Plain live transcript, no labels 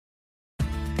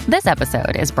This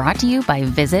episode is brought to you by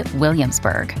Visit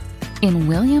Williamsburg. In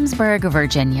Williamsburg,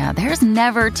 Virginia, there's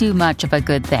never too much of a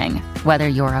good thing. Whether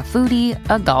you're a foodie,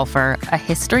 a golfer, a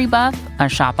history buff, a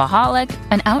shopaholic,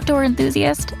 an outdoor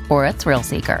enthusiast, or a thrill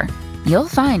seeker, you'll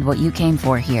find what you came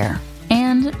for here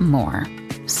and more.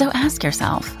 So ask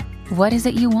yourself, what is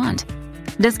it you want?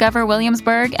 Discover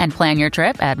Williamsburg and plan your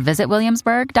trip at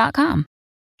visitwilliamsburg.com.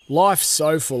 Life's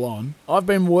so full on. I've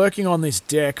been working on this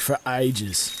deck for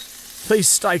ages. These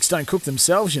steaks don't cook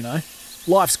themselves, you know.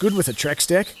 Life's good with a Trex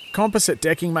deck. Composite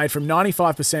decking made from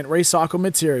 95% recycled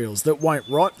materials that won't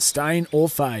rot, stain or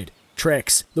fade.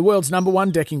 Trex, the world's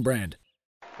 #1 decking brand.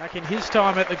 Back in his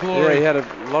time at the Glory. Yeah, he had a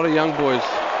lot of young boys.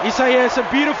 Isaias, a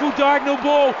beautiful diagonal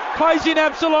ball. Plays in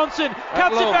Absalonson.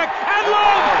 Cuts it back. And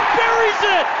long. Buries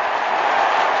it.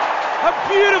 A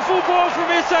beautiful ball from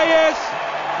Isaias.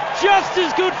 Just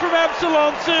as good from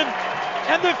Absalonson.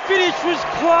 And the finish was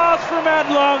class from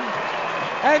Adlung.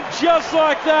 And just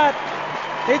like that,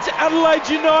 it's Adelaide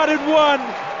United 1,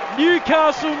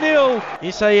 Newcastle 0.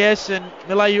 Isaias and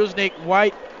Milayuznik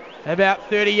wait about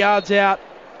 30 yards out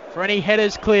for any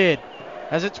headers cleared.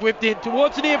 As it's whipped in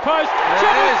towards the near post.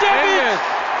 Chevic!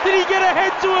 Did he get a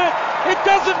head to it? It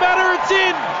doesn't matter, it's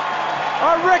in.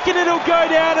 I reckon it'll go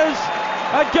down as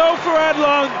a goal for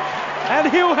Adlung. And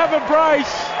he'll have a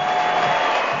brace.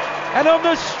 And on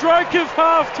the stroke of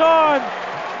half time,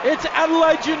 it's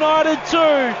Adelaide United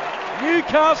 2,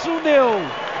 Newcastle 0.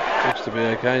 Looks to be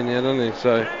okay now, doesn't he?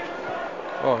 So,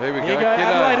 oh, here we go.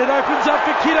 Adelaide, it opens up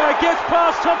for Kiddo, gets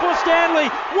past Topper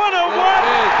Stanley, 1-on-1,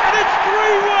 and it's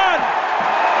 3-1.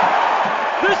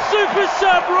 The super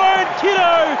sub, Ryan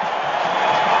Kiddo.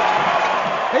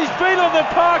 He's been on the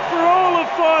park for all of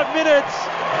 5 minutes.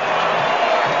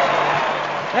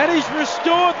 And he's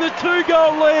restored the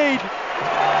 2-goal lead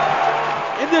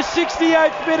in the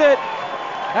 68th minute.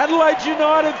 Adelaide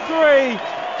United 3,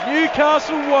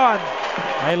 Newcastle 1.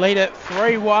 They lead at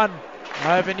 3-1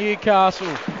 over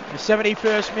Newcastle. The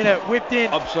 71st minute, whipped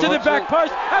in to the back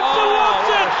post.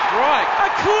 Absalonson! A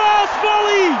class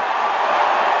volley!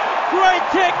 Great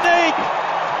technique.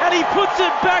 And he puts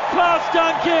it back past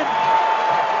Duncan.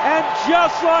 And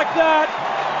just like that,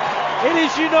 it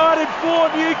is United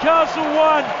 4, Newcastle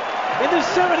 1 in the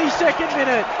 72nd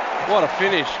minute. What a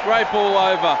finish. Great ball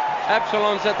over.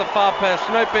 Absalon's at the far post,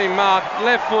 no being marked.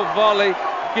 Left foot volley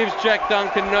gives Jack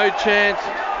Duncan no chance.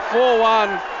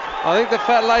 4-1. I think the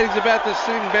fat lady's about to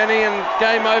sing Benny and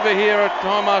game over here at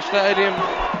Highmarsh Stadium.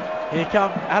 Here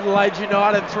come Adelaide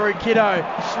United through Kiddo.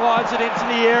 Slides it into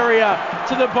the area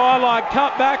to the byline.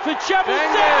 Cut back for Chapel.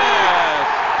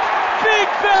 Big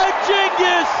bad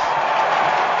Genghis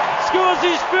scores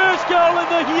his first goal in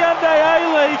the Hyundai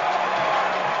A-League.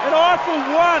 And I, for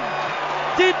one,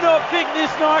 did not think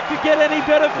this night could get any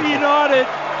better for United,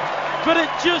 but it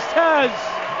just has.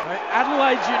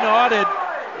 Adelaide United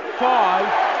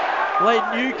 5, lead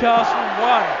Newcastle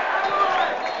 1.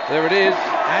 There it is.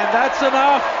 And that's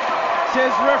enough,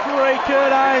 says referee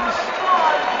Kurt Ames.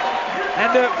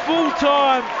 And at full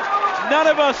time, none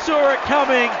of us saw it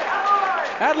coming.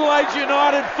 Adelaide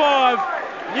United 5,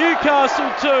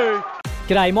 Newcastle 2.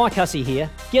 G'day, Mike Hussey here.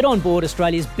 Get on board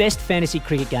Australia's best fantasy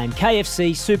cricket game,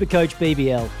 KFC Supercoach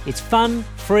BBL. It's fun,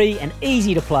 free and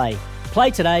easy to play. Play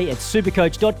today at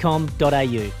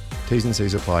supercoach.com.au. T's and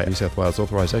C's apply. New South Wales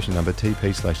authorisation number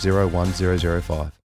TP/01005.